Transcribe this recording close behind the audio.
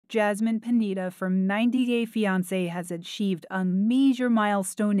Jasmine Pineda from 90 Day Fiancé has achieved a major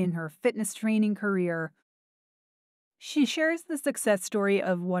milestone in her fitness training career. She shares the success story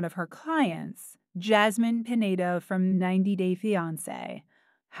of one of her clients, Jasmine Pineda from 90 Day Fiancé.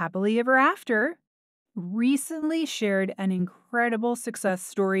 Happily ever after, recently shared an incredible success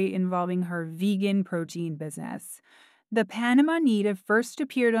story involving her vegan protein business. The Panama native first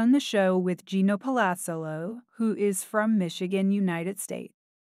appeared on the show with Gino Palazzolo, who is from Michigan, United States.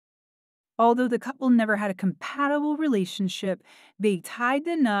 Although the couple never had a compatible relationship, they tied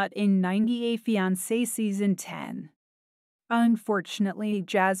the knot in 90 Day Fiancé Season 10. Unfortunately,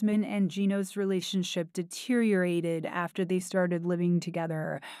 Jasmine and Gino's relationship deteriorated after they started living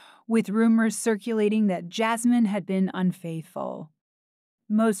together, with rumors circulating that Jasmine had been unfaithful.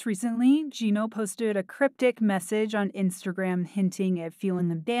 Most recently, Gino posted a cryptic message on Instagram hinting at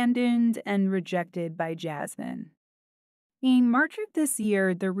feeling abandoned and rejected by Jasmine. In March of this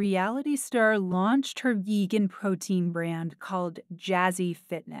year, the reality star launched her vegan protein brand called Jazzy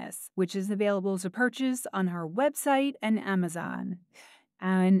Fitness, which is available to purchase on her website and Amazon.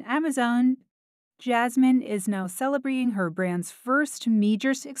 On Amazon, Jasmine is now celebrating her brand's first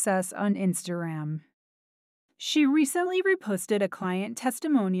major success on Instagram. She recently reposted a client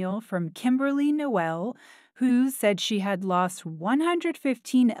testimonial from Kimberly Noel, who said she had lost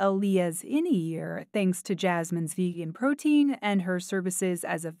 115 lbs in a year thanks to Jasmine's vegan protein and her services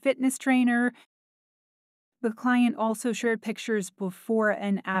as a fitness trainer. The client also shared pictures before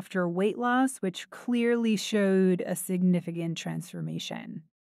and after weight loss, which clearly showed a significant transformation.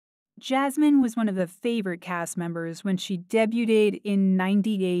 Jasmine was one of the favorite cast members when she debuted in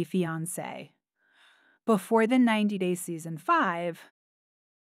 90 Day Fiancé, before the 90 Day Season 5.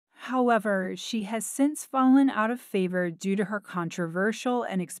 However, she has since fallen out of favor due to her controversial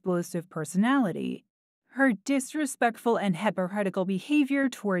and explosive personality. Her disrespectful and hypocritical behavior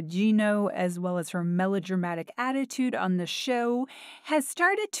toward Gino, as well as her melodramatic attitude on the show, has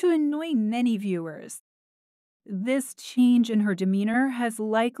started to annoy many viewers. This change in her demeanor has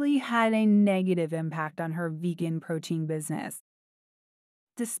likely had a negative impact on her vegan protein business.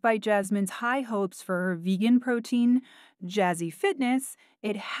 Despite Jasmine's high hopes for her vegan protein, Jazzy Fitness,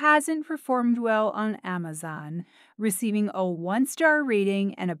 it hasn't performed well on Amazon, receiving a 1-star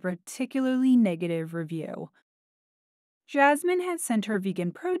rating and a particularly negative review. Jasmine has sent her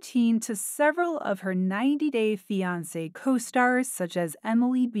vegan protein to several of her 90 Day Fiancé co-stars, such as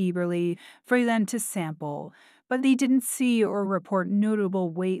Emily Bieberly, for them to sample, but they didn't see or report notable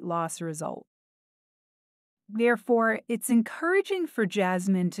weight loss results. Therefore, it's encouraging for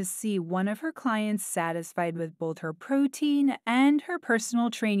Jasmine to see one of her clients satisfied with both her protein and her personal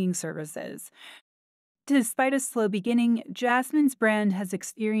training services. Despite a slow beginning, Jasmine's brand has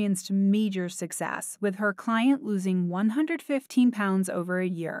experienced major success, with her client losing 115 pounds over a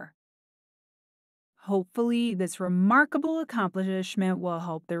year. Hopefully, this remarkable accomplishment will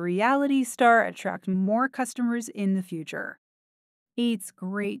help the reality star attract more customers in the future. It's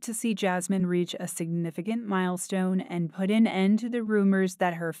great to see Jasmine reach a significant milestone and put an end to the rumors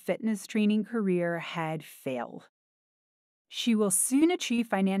that her fitness training career had failed. She will soon achieve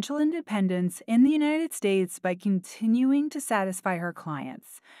financial independence in the United States by continuing to satisfy her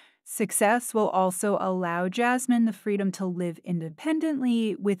clients. Success will also allow Jasmine the freedom to live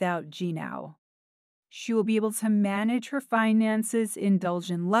independently without Gino. She will be able to manage her finances, indulge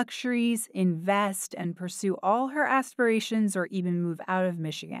in luxuries, invest, and pursue all her aspirations or even move out of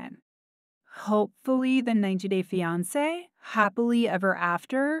Michigan. Hopefully, the 90 Day Fiancé, happily ever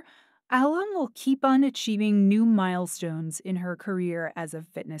after, Ella will keep on achieving new milestones in her career as a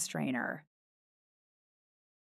fitness trainer.